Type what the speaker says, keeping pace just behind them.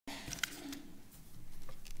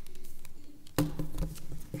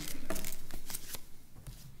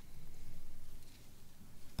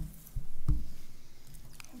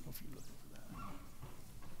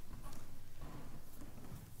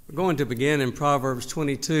We're going to begin in Proverbs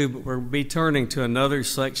 22, but we'll be turning to another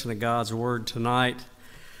section of God's Word tonight.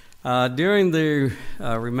 During the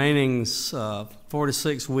remaining 4 to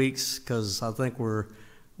 6 weeks, because I think we're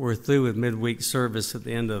through with midweek service at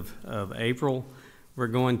the end of April, we're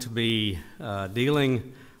going to be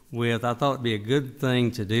dealing with, I thought it'd be a good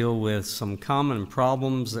thing to deal with some common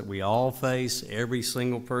problems that we all face, every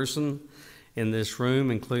single person in this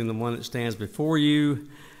room, including the one that stands before you.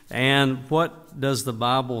 And what does the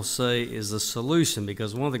Bible say is the solution?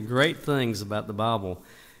 Because one of the great things about the Bible,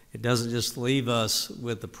 it doesn't just leave us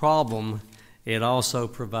with the problem, it also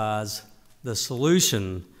provides the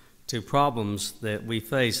solution to problems that we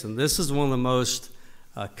face. And this is one of the most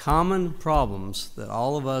common problems that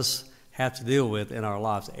all of us have to deal with in our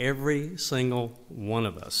lives, every single one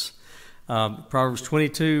of us. Proverbs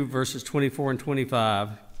 22, verses 24 and 25,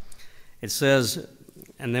 it says,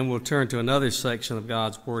 and then we'll turn to another section of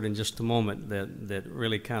God's Word in just a moment that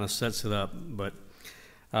really kind of sets it up. But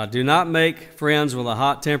do not make friends with a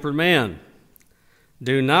hot-tempered man.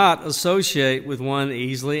 Do not associate with one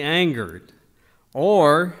easily angered,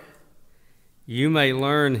 or you may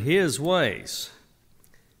learn his ways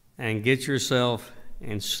and get yourself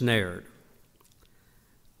ensnared.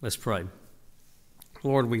 Let's pray.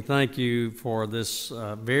 Lord, we thank you for this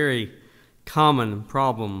very common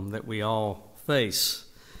problem that we all face.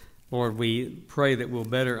 Lord, we pray that we'll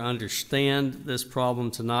better understand this problem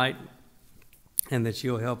tonight and that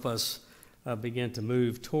you'll help us begin to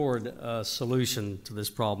move toward a solution to this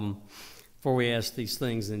problem. For we ask these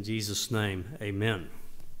things in Jesus' name, amen.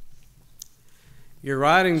 You're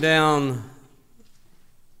riding down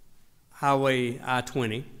Highway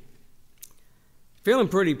I-20, feeling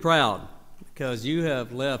pretty proud because you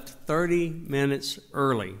have left 30 minutes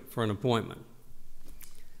early for an appointment.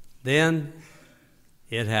 Then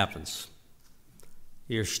it happens.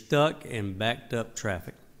 You're stuck in backed up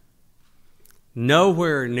traffic.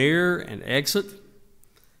 Nowhere near an exit,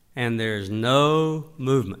 and there's no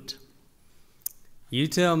movement. You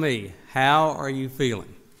tell me, how are you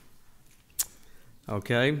feeling?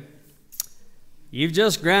 Okay. You've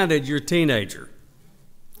just grounded your teenager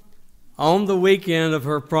on the weekend of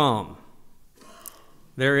her prom.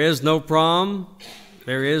 There is no prom.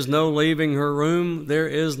 There is no leaving her room. There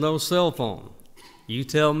is no cell phone. You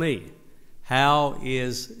tell me, how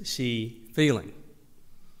is she feeling?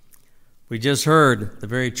 We just heard the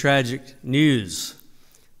very tragic news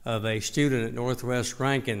of a student at Northwest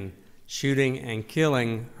Rankin shooting and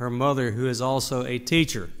killing her mother, who is also a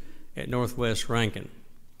teacher at Northwest Rankin.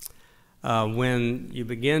 When you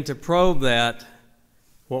begin to probe that,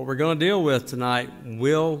 what we're going to deal with tonight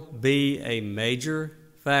will be a major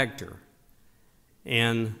factor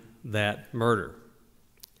in that murder.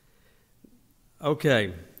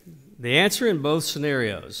 Okay, the answer in both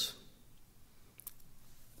scenarios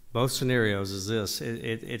is this.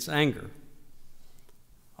 It's anger.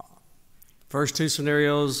 First two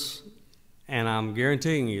scenarios, and I'm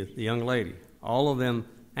guaranteeing you, the young lady, all of them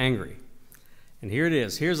angry. And here it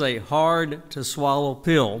is. Here's a hard-to-swallow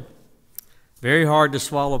pill, very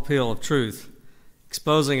hard-to-swallow pill of truth,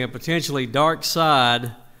 exposing a potentially dark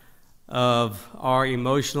side of our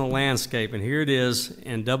emotional landscape. And here it is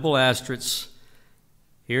in double asterisks.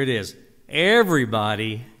 Here it is.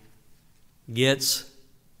 Everybody gets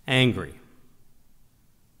angry.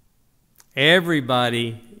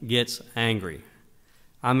 Everybody gets angry.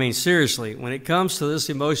 I mean, seriously, when it comes to this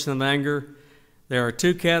emotion of anger, there are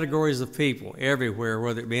two categories of people everywhere,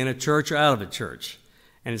 whether it be in a church or out of a church.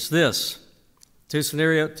 And it's this.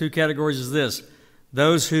 Two categories is this.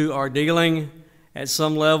 Those who are dealing at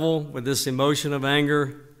some level with this emotion of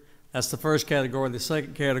anger, that's the first category. The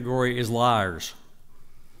second category is liars.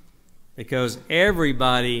 Because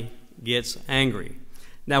everybody gets angry.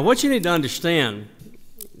 Now, what you need to understand,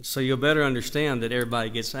 so you'll better understand that everybody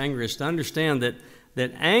gets angry, is to understand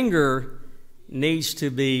that anger needs to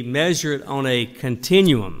be measured on a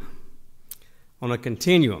continuum. On a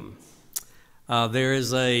continuum. There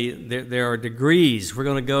are degrees. We're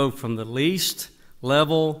going to go from the least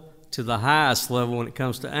level to the highest level when it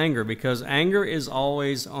comes to anger, because anger is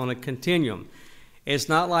always on a continuum. It's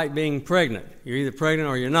not like being pregnant. You're either pregnant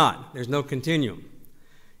or you're not. There's no continuum.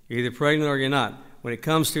 You're either pregnant or you're not. When it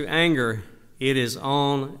comes to anger, it is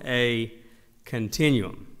on a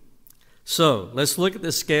continuum. So let's look at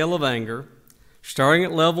the scale of anger, starting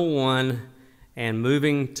at level 1 and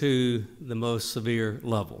moving to the most severe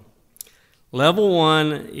level. Level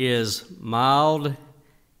 1 is mild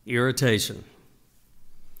irritation.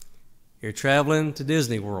 You're traveling to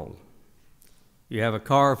Disney World. You have a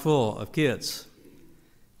car full of kids.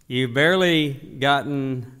 You've barely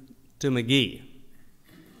gotten to McGee.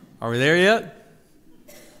 Are we there yet?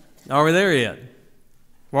 Are we there yet?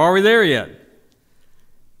 Well, are we there yet?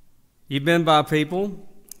 You've been by people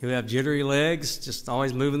who have jittery legs, just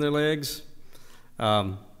always moving their legs,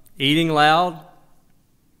 eating loud,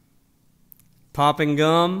 popping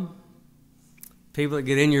gum, people that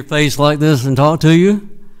get in your face like this and talk to you,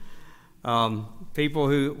 people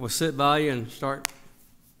who will sit by you and start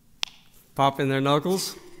popping their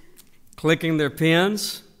knuckles, clicking their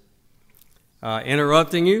pens,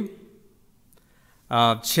 interrupting you,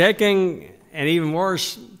 checking, and even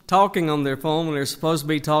worse, talking on their phone when they're supposed to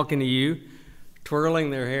be talking to you, twirling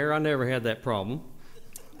their hair. I never had that problem.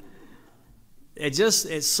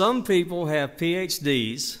 Some people have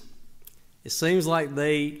PhDs. It seems like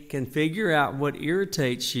they can figure out what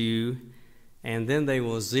irritates you, and then they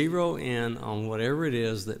will zero in on whatever it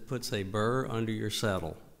is that puts a burr under your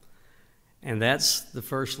saddle. And that's the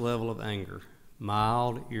first level of anger,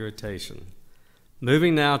 mild irritation.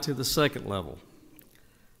 Moving now to the second level.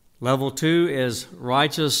 Level 2 is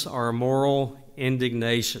righteous or moral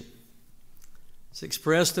indignation. It's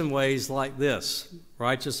expressed in ways like this,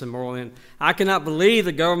 righteous and moral. I cannot believe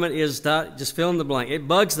the government is just fill in the blank. It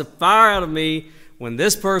bugs the fire out of me when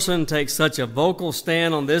this person takes such a vocal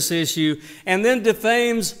stand on this issue and then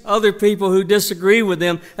defames other people who disagree with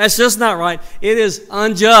them. That's just not right. It is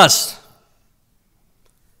unjust.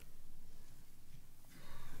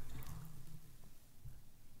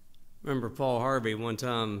 Remember Paul Harvey one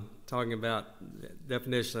time talking about the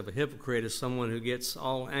definition of a hypocrite as someone who gets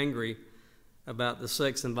all angry about the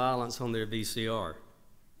sex and violence on their VCR.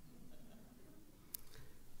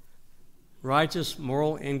 Righteous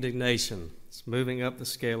moral indignation. It's moving up the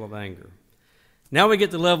scale of anger. Now we get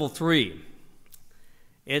to level 3.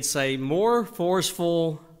 It's a more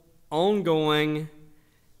forceful, ongoing,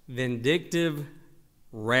 vindictive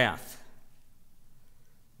wrath.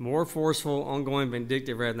 More forceful, ongoing,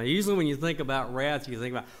 vindictive wrath. Now, usually when you think about wrath, you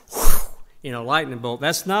think about, lightning bolt.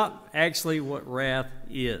 That's not actually what wrath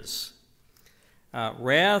is.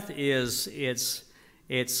 Wrath is, it's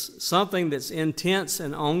something that's intense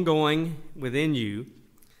and ongoing within you.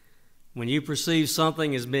 When you perceive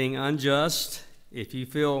something as being unjust, if you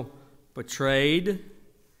feel betrayed,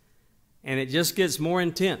 and it just gets more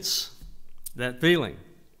intense, that feeling.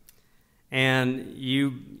 And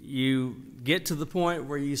you get to the point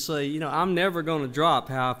where you say, I'm never going to drop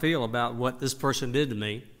how I feel about what this person did to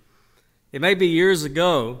me. It may be years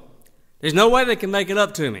ago. There's no way they can make it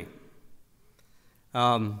up to me.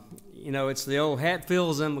 It's the old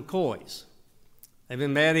Hatfields and McCoys. They've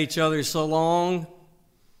been mad at each other so long,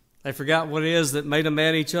 they forgot what it is that made them mad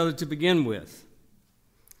at each other to begin with.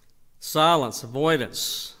 Silence,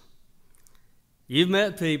 avoidance. You've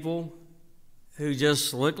met people who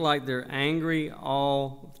just look like they're angry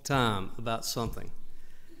all the time about something.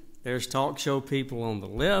 There's talk show people on the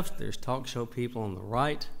left, there's talk show people on the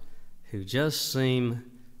right who just seem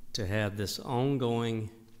to have this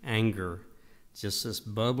ongoing anger, just this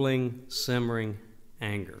bubbling, simmering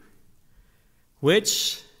anger,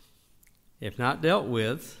 which, if not dealt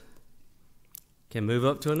with, can move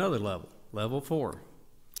up to another level, level 4.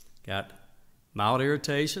 Got mild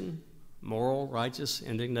irritation, moral, righteous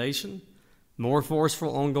indignation, more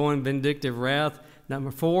forceful, ongoing, vindictive wrath.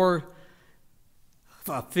 Number 4,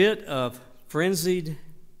 a fit of frenzied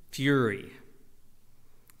fury.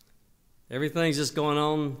 Everything's just going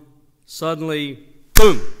on. Suddenly,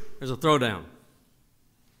 boom, there's a throwdown.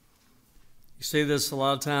 You see this a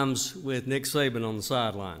lot of times with Nick Saban on the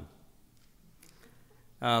sideline.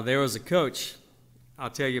 There was a coach I'll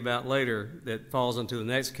tell you about later that falls into the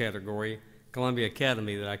next category, Columbia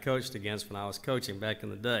Academy, that I coached against when I was coaching back in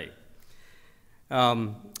the day.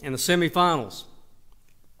 In the semifinals,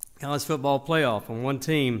 college football playoff, on one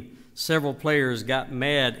team, several players got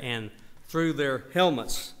mad and threw their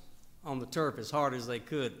helmets on the turf as hard as they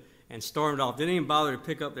could and stormed off. Didn't even bother to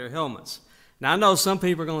pick up their helmets. Now, I know some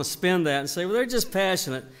people are going to spin that and say, well, they're just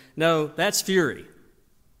passionate. No, that's fury.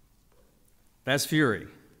 That's fury.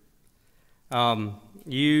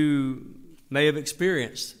 You may have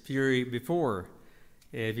experienced fury before.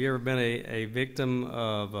 Have you ever been a victim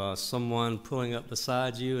of someone pulling up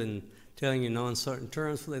beside you and telling you in uncertain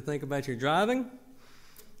terms what they think about your driving?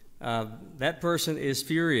 That person is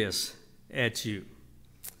furious at you.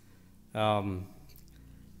 I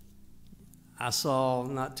saw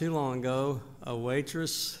not too long ago a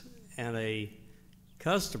waitress and a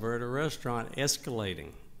customer at a restaurant escalating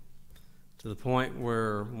to the point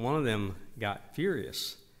where one of them got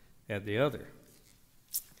furious at the other.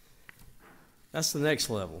 That's the next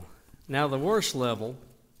level. Now, the worst level,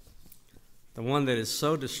 the one that is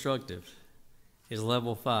so destructive, is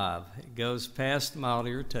level 5. It goes past mild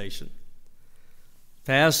irritation,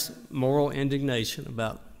 past moral indignation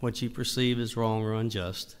about what you perceive as wrong or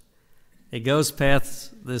unjust. It goes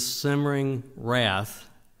past this simmering wrath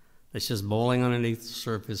that's just boiling underneath the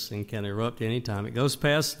surface and can erupt any time. It goes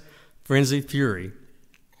past frenzied fury.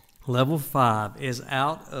 Level 5 is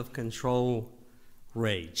out of control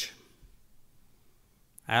rage.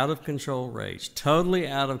 Out of control rage. Totally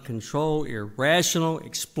out of control, irrational,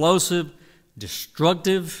 explosive,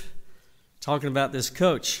 destructive. Talking about this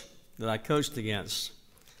coach that I coached against.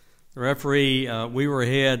 The referee, we were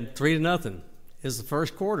ahead 3-0. Is the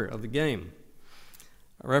first quarter of the game.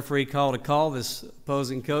 A referee called a call this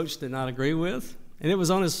opposing coach did not agree with, and it was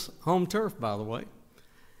on his home turf, by the way.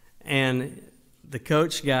 And the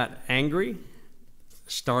coach got angry,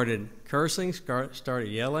 started cursing, started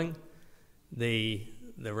yelling. The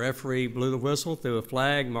referee blew the whistle, threw a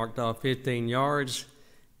flag, marked off 15 yards.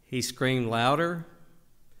 He screamed louder,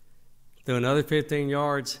 threw another 15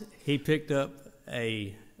 yards. He picked up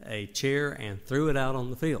a chair and threw it out on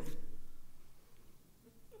the field.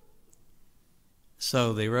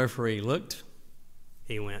 So the referee looked,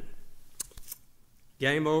 he went,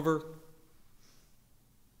 game over,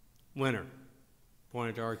 winner,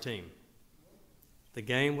 pointed to our team. The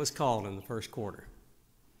game was called in the first quarter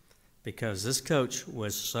because this coach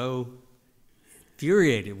was so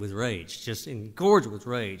infuriated with rage, just engorged with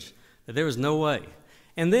rage, that there was no way.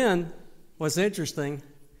 And then what's interesting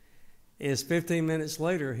is 15 minutes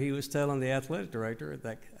later, he was telling the athletic director at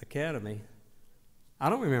that academy,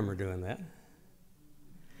 I don't remember doing that.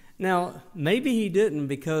 Now, maybe he didn't,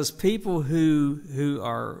 because people who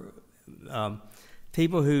are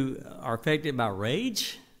affected by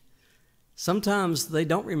rage, sometimes they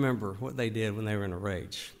don't remember what they did when they were in a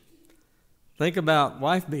rage. Think about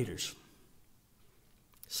wife beaters.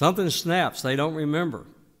 Something snaps, they don't remember.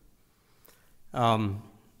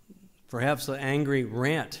 Perhaps an angry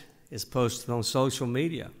rant is posted on social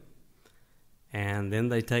media, and then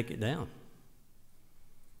they take it down.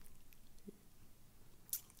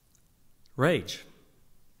 Rage.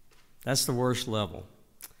 That's the worst level.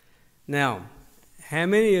 Now, how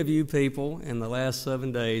many of you people in the last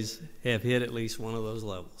 7 days have hit at least one of those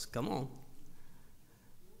levels? Come on.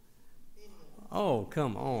 Oh,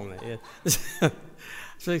 come on. I was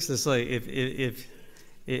fixing to say,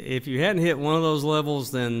 if you hadn't hit one of those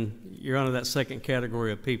levels, then you're under that second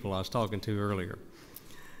category of people I was talking to earlier.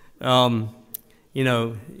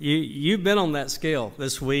 You've been on that scale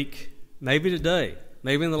this week, maybe today,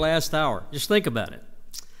 maybe in the last hour. Just think about it.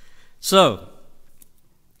 So,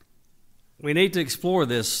 we need to explore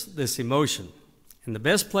this emotion. And the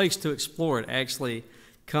best place to explore it actually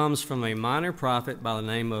comes from a minor prophet by the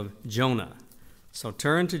name of Jonah. So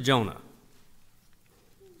turn to Jonah.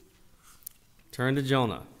 Turn to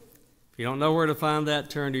Jonah. If you don't know where to find that,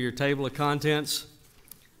 turn to your table of contents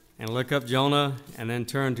and look up Jonah, and then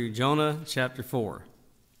turn to Jonah chapter 4.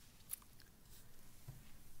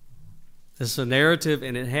 This is a narrative,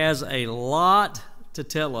 and it has a lot to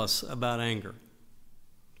tell us about anger.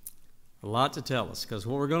 A lot to tell us, because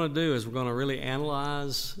what we're going to do is we're going to really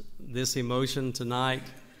analyze this emotion tonight,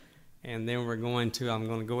 and then I'm going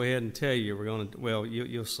to go ahead and tell you,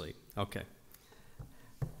 you'll see. Okay.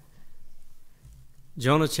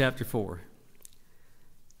 Jonah chapter 4.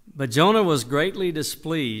 But Jonah was greatly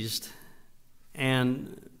displeased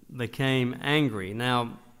and became angry.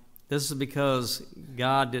 Now, this is because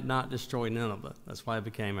God did not destroy Nineveh. That's why he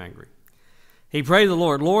became angry. He prayed to the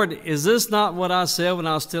Lord, Lord, is this not what I said when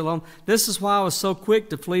I was still home? This is why I was so quick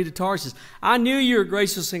to flee to Tarshish. I knew you were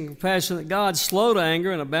gracious and compassionate God, slow to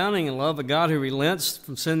anger and abounding in love, a God who relents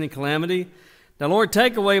from sending calamity. Now, Lord,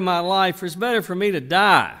 take away my life, for it's better for me to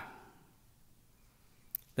die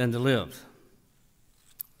than to live.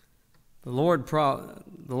 The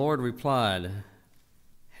Lord replied,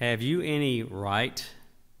 have you any right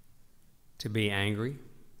to be angry?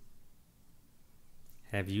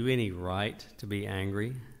 Have you any right to be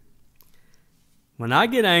angry? When I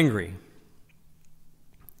get angry,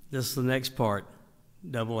 this is the next part,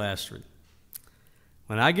 double asterisk.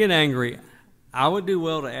 When I get angry, I would do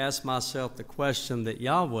well to ask myself the question that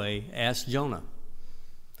Yahweh asked Jonah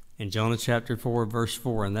in Jonah chapter 4, verse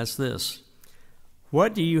 4, and that's this.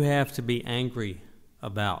 What do you have to be angry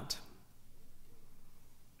about?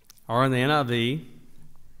 Or in the NIV,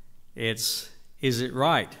 is it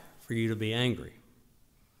right for you to be angry?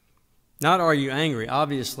 Not are you angry?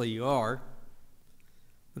 Obviously you are.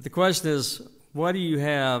 But the question is, what do you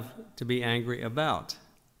have to be angry about?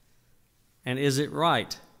 And is it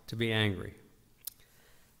right to be angry?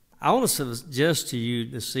 I want to suggest to you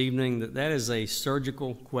this evening that is a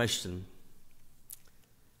surgical question.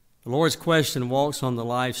 The Lord's question walks on the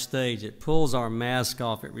life stage. It pulls our mask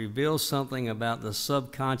off. It reveals something about the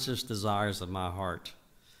subconscious desires of my heart.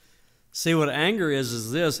 See, what anger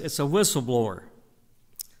is this: it's a whistleblower.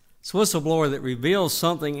 It's a whistleblower that reveals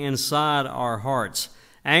something inside our hearts.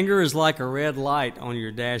 Anger is like a red light on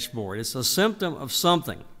your dashboard. It's a symptom of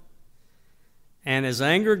something. And as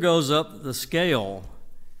anger goes up the scale,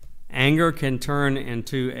 anger can turn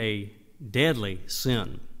into a deadly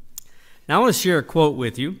sin. Now, I want to share a quote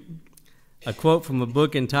with you, a quote from a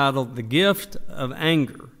book entitled The Gift of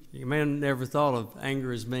Anger. You may have never thought of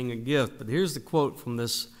anger as being a gift, but here's the quote from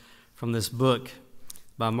this book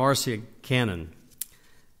by Marcia Cannon.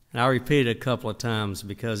 And I'll repeat it a couple of times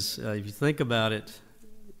because if you think about it,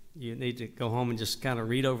 you need to go home and just kind of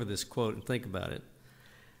read over this quote and think about it.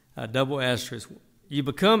 Double asterisk. You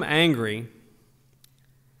become angry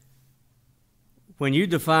when you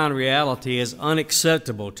define reality as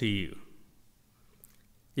unacceptable to you.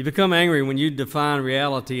 You become angry when you define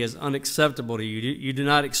reality as unacceptable to you. You do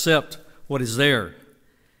not accept what is there.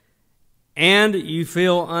 And you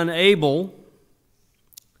feel unable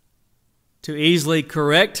to easily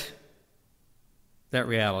correct that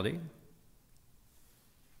reality,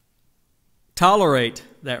 tolerate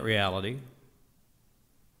that reality,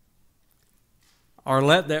 or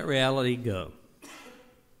let that reality go.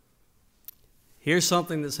 Here's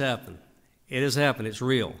something that's happened. It has happened. It's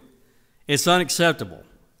real. It's unacceptable.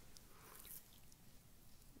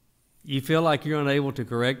 You feel like you're unable to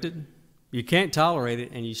correct it. You can't tolerate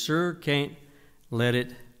it, and you sure can't let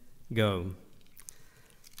it go.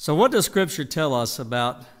 So what does Scripture tell us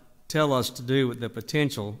to do with the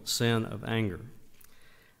potential sin of anger?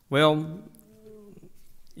 Well,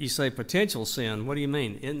 you say potential sin. What do you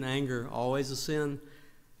mean? Isn't anger always a sin?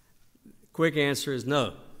 Quick answer is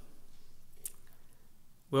no.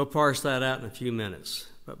 We'll parse that out in a few minutes.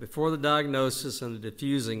 But before the diagnosis and the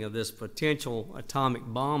diffusing of this potential atomic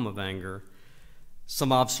bomb of anger,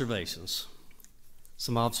 some observations.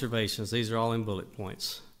 Some observations. These are all in bullet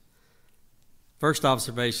points. First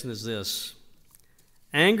observation is this: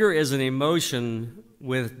 anger is an emotion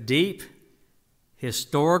with deep,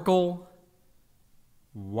 historical,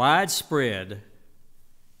 widespread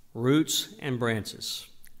roots and branches.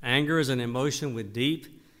 Anger is an emotion with deep,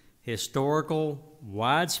 historical,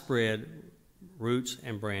 widespread roots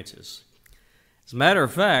and branches. As a matter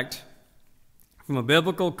of fact, from a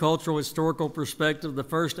biblical, cultural, historical perspective, the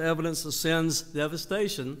first evidence of sin's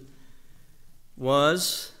devastation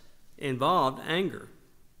involved anger.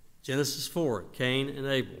 Genesis 4, Cain and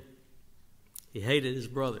Abel. He hated his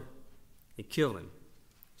brother. He killed him.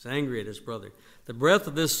 He was angry at his brother. The breadth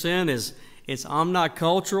of this sin it's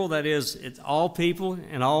omnicultural, that is, it's all people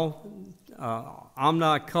and all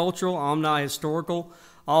omnicultural, omnihistorical,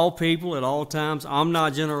 all people at all times,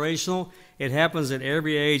 omnigenerational. It happens at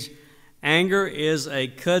every age. Anger is a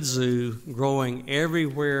kudzu growing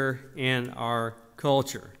everywhere in our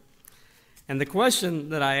culture. And the question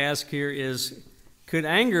that I ask here is, could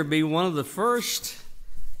anger be one of the first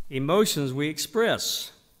emotions we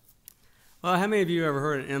express? Well, how many of you ever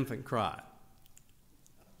heard an infant cry?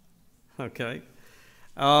 Okay.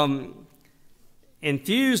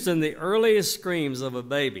 Infused in the earliest screams of a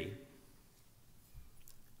baby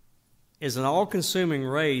is an all-consuming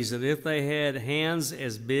rage that if they had hands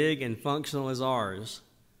as big and functional as ours,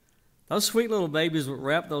 those sweet little babies would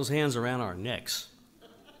wrap those hands around our necks.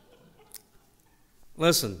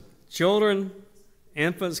 Listen, children,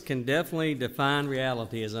 infants can definitely define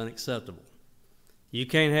reality as unacceptable. You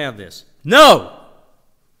can't have this. No!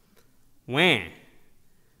 Wham!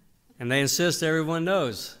 And they insist everyone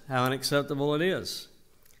knows how unacceptable it is.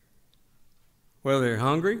 Whether they're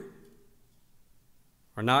hungry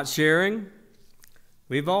or not sharing,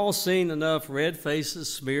 we've all seen enough red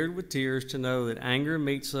faces smeared with tears to know that anger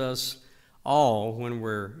meets us all when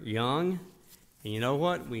we're young. And you know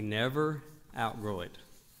what? We never outgrow it.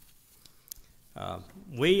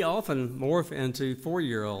 We often morph into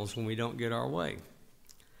 4-year-olds when we don't get our way.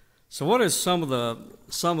 So what are some of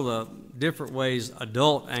the different ways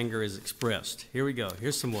adult anger is expressed? Here we go.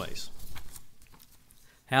 Here's some ways.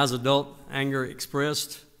 How's adult anger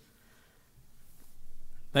expressed?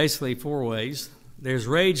 Basically 4 ways. There's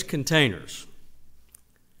rage containers.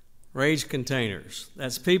 Rage containers.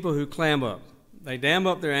 That's people who clam up. They dam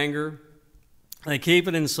up their anger. They keep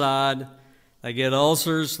it inside. They get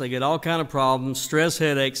ulcers. They get all kind of problems, stress,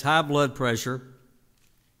 headaches, high blood pressure,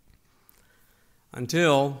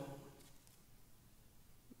 until,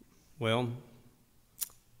 well,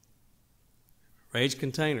 rage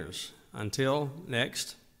containers. Until,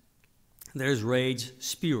 next, there's rage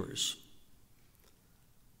spewers.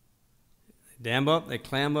 They dam up, they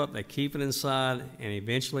clam up, they keep it inside, and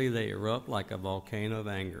eventually they erupt like a volcano of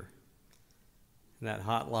anger. And that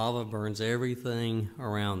hot lava burns everything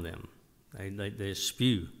around them. They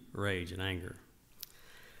spew rage and anger.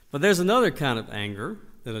 But there's another kind of anger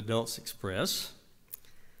that adults express.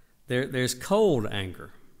 There's cold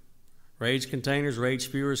anger. Rage containers, rage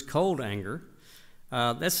spewers, cold anger.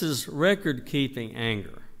 This is record-keeping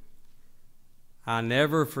anger. I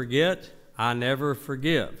never forget, I never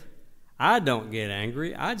forgive. I don't get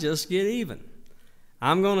angry, I just get even.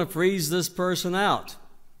 I'm going to freeze this person out.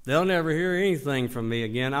 They'll never hear anything from me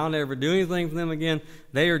again. I'll never do anything for them again.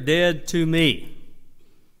 They are dead to me.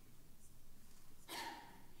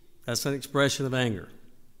 That's an expression of anger.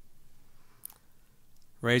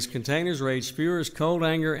 Rage containers, rage spewers, cold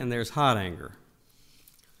anger, and there's hot anger.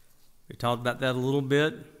 We talked about that a little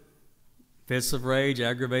bit. Fits of rage,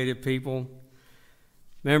 aggravated people.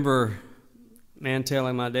 Remember, man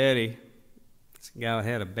telling my daddy, this guy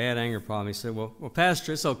had a bad anger problem. He said, well,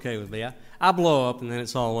 Pastor, it's okay with me. I blow up and then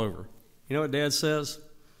it's all over. You know what Dad said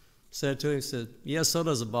to him? He said, yes, so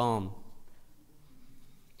does a bomb.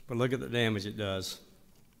 But look at the damage it does.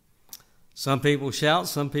 Some people shout,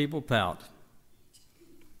 some people pout.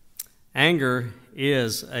 Anger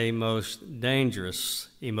is a most dangerous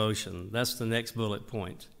emotion. That's the next bullet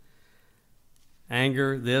point.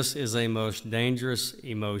 Anger, this is a most dangerous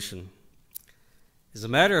emotion. As a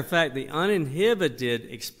matter of fact, the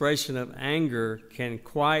uninhibited expression of anger can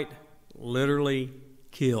quite literally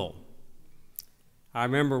kill. I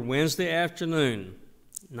remember Wednesday afternoon,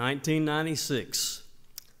 1996,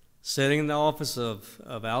 sitting in the office of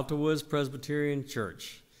Alta Woods Presbyterian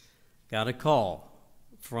Church, got a call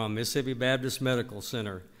from Mississippi Baptist Medical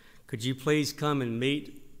Center. Could you please come and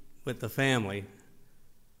meet with the family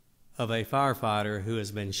of a firefighter who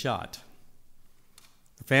has been shot?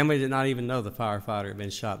 The family did not even know the firefighter had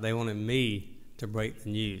been shot. They wanted me to break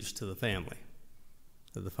the news to the family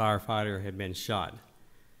that the firefighter had been shot.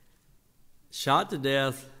 Shot to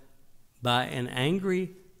death by an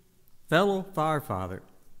angry fellow firefighter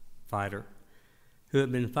who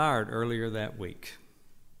had been fired earlier that week.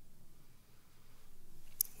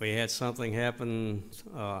 We had something happen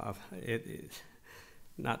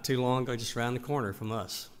not too long ago, just around the corner from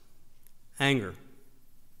us. Anger,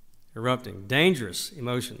 erupting, dangerous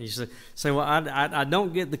emotion. You say, well, I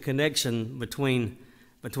don't get the connection between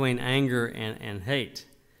anger and hate.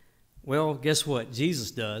 Well, guess what? Jesus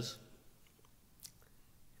does.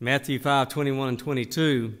 Matthew 5:21 and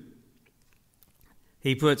 22,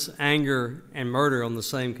 he puts anger and murder on the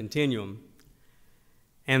same continuum.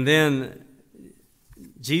 And then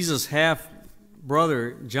Jesus'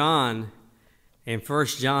 half-brother, John, in 1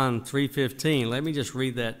 John 3:15, let me just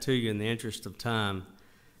read that to you in the interest of time.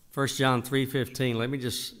 1 John 3:15, let me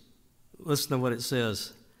just listen to what it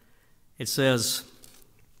says. It says,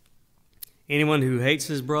 anyone who hates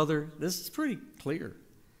his brother, this is pretty clear.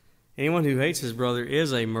 Anyone who hates his brother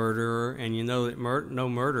is a murderer, and you know that no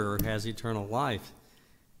murderer has eternal life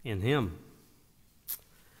in him.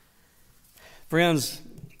 Friends,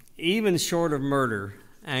 even short of murder,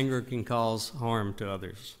 anger can cause harm to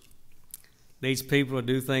others. Leads people to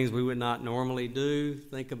do things we would not normally do.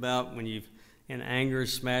 Think about when you've, in anger,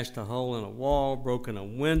 smashed a hole in a wall, broken a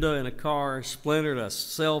window in a car, splintered a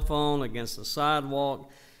cell phone against a sidewalk,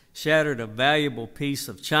 shattered a valuable piece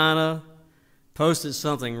of china, posted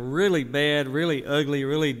something really bad, really ugly,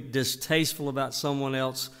 really distasteful about someone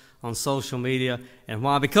else on social media. And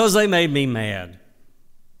why? Because they made me mad.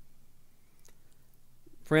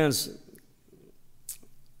 Friends,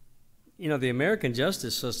 you know, the American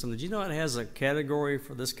justice system, did you know it has a category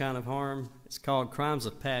for this kind of harm? It's called crimes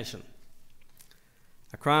of passion.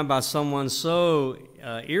 A crime by someone so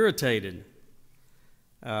irritated,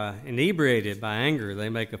 inebriated by anger, they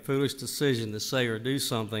make a foolish decision to say or do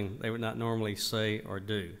something they would not normally say or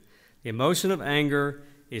do. The emotion of anger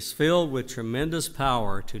is filled with tremendous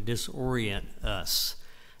power to disorient us.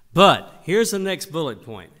 But here's the next bullet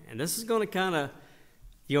point, and this is going to kind of,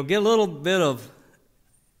 you'll get a little bit of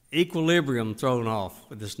equilibrium thrown off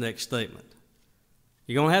with this next statement.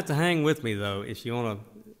 You're going to have to hang with me, though, if you want to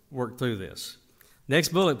work through this. Next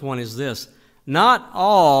bullet point is this. Not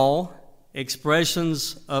all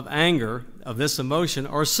expressions of anger, of this emotion,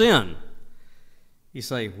 are sin. You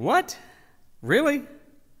say, what? Really?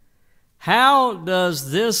 How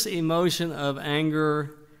does this emotion of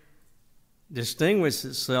anger distinguish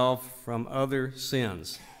itself from other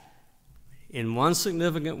sins? In one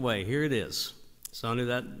significant way. Here it is. It's under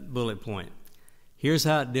that bullet point. Here's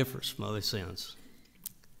how it differs from other sins.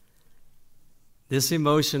 This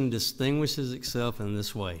emotion distinguishes itself in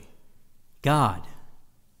this way. God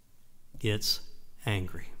gets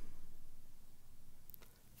angry.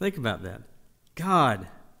 Think about that. God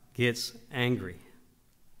gets angry.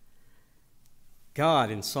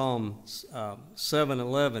 God in Psalm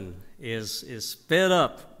 7:11 is fed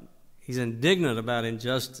up He's indignant about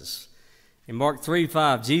injustice. In Mark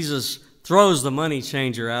 3:5, Jesus throws the money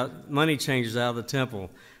changers out of the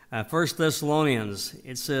temple. 1 Thessalonians,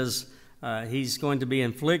 it says he's going to be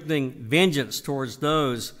inflicting vengeance towards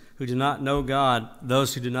those who do not know God,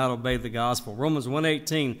 those who do not obey the gospel. Romans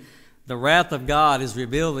 1:18, the wrath of God is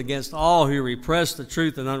revealed against all who repress the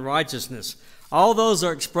truth in unrighteousness. All those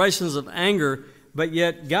are expressions of anger, but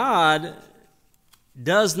yet God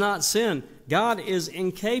does not sin. God is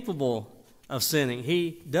incapable of sinning.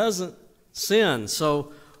 He doesn't sin.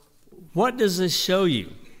 So what does this show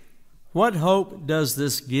you? What hope does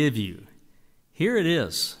this give you? Here it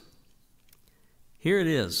is. Here it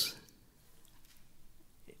is.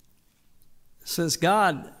 Since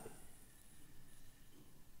God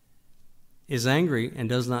is angry and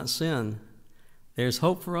does not sin, there's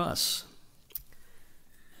hope for us.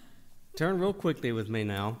 Turn real quickly with me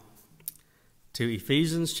now to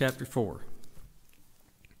Ephesians chapter 4.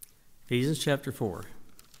 Ephesians chapter 4.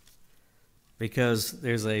 Because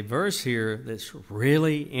there's a verse here that's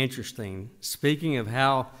really interesting, speaking of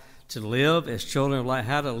how to live as children of light,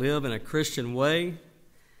 how to live in a Christian way.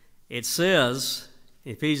 It says,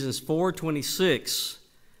 Ephesians 4:26,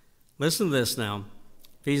 listen to this now,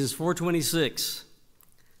 Ephesians 4:26,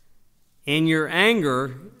 in your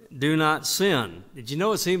anger do not sin. Did you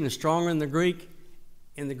know it's even stronger in the Greek?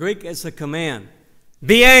 In the Greek, it's a command.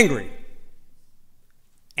 Be angry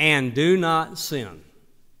and do not sin.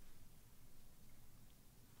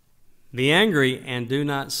 Be angry and do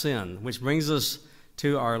not sin, which brings us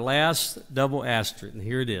to our last double asterisk, and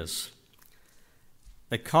here it is.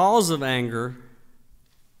 The cause of anger,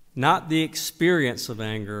 not the experience of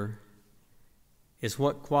anger, is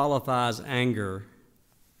what qualifies anger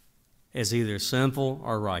as either sinful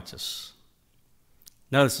or righteous.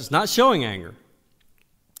 Notice, it's not showing anger.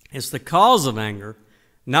 It's the cause of anger,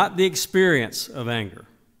 not the experience of anger,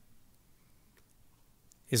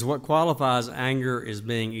 is what qualifies anger as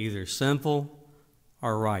being either sinful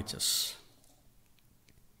or righteous.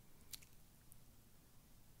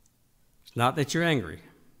 It's not that you're angry.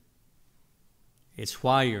 It's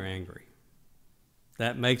why you're angry.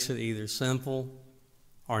 That makes it either sinful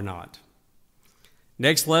or not.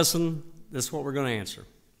 Next lesson, this is what we're going to answer.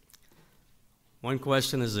 One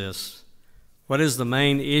question is this: what is the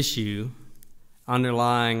main issue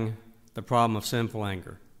underlying the problem of sinful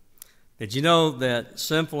anger? Did you know that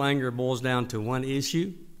sinful anger boils down to one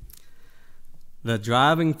issue? The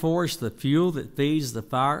driving force, the fuel that feeds the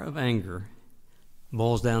fire of anger,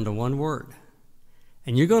 boils down to one word.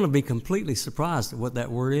 And you're going to be completely surprised at what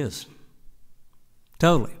that word is.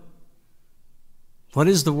 Totally. What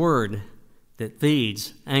is the word that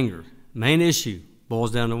feeds anger? Main issue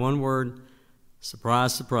boils down to one word.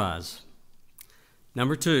 Surprise, surprise.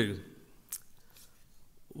 Number 2.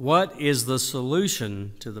 What is the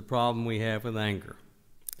solution to the problem we have with anger?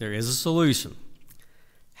 There is a solution.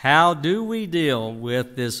 How do we deal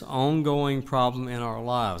with this ongoing problem in our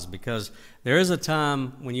lives? Because there is a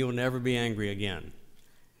time when you will never be angry again.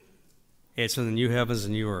 It's in the new heavens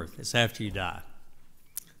and new earth. It's after you die.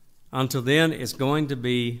 Until then, it's going to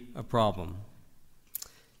be a problem.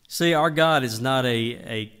 See, our God is not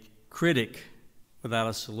a critic without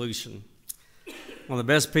a solution. One of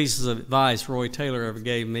the best pieces of advice Roy Taylor ever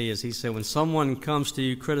gave me is he said, when someone comes to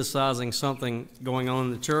you criticizing something going on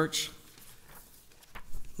in the church,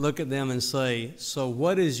 look at them and say, so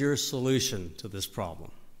what is your solution to this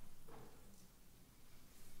problem?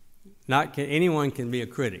 Anyone can be a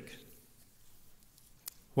critic.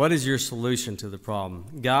 What is your solution to the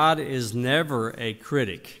problem? God is never a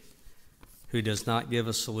critic who does not give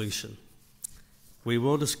a solution. We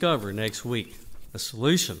will discover next week a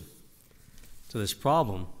solution to this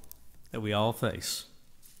problem that we all face,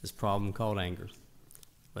 this problem called anger.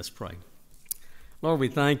 Let's pray. Lord, we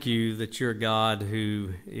thank you that you're a God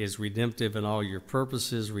who is redemptive in all your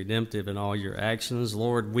purposes, redemptive in all your actions.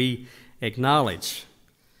 Lord, we acknowledge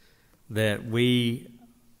that we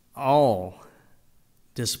all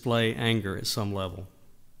display anger at some level.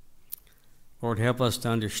 Lord, help us to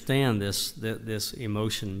understand this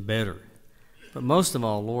emotion better. But most of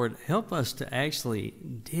all, Lord, help us to actually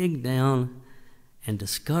dig down and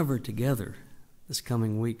discover together this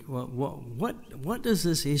coming week what does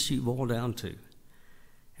this issue boil down to?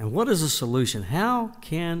 And what is the solution? How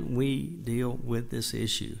can we deal with this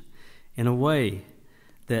issue in a way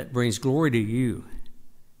that brings glory to you,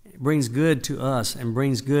 brings good to us, and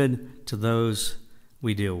brings good to those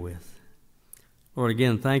we deal with? Lord,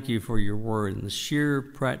 again, thank you for your word and the sheer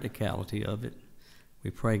practicality of it.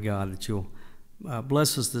 We pray, God, that you'll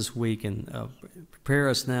bless us this week and prepare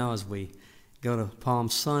us now as we go to Palm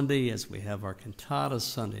Sunday, as we have our cantata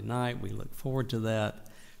Sunday night. We look forward to that.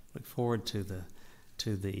 Look forward to the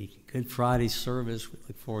Good Friday service. We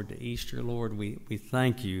look forward to Easter, Lord. We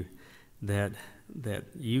thank you that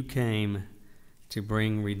you came to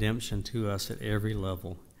bring redemption to us at every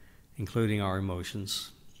level, including our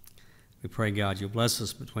emotions. We pray, God, you'll bless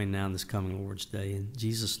us between now and this coming Lord's Day. In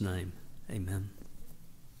Jesus' name, amen.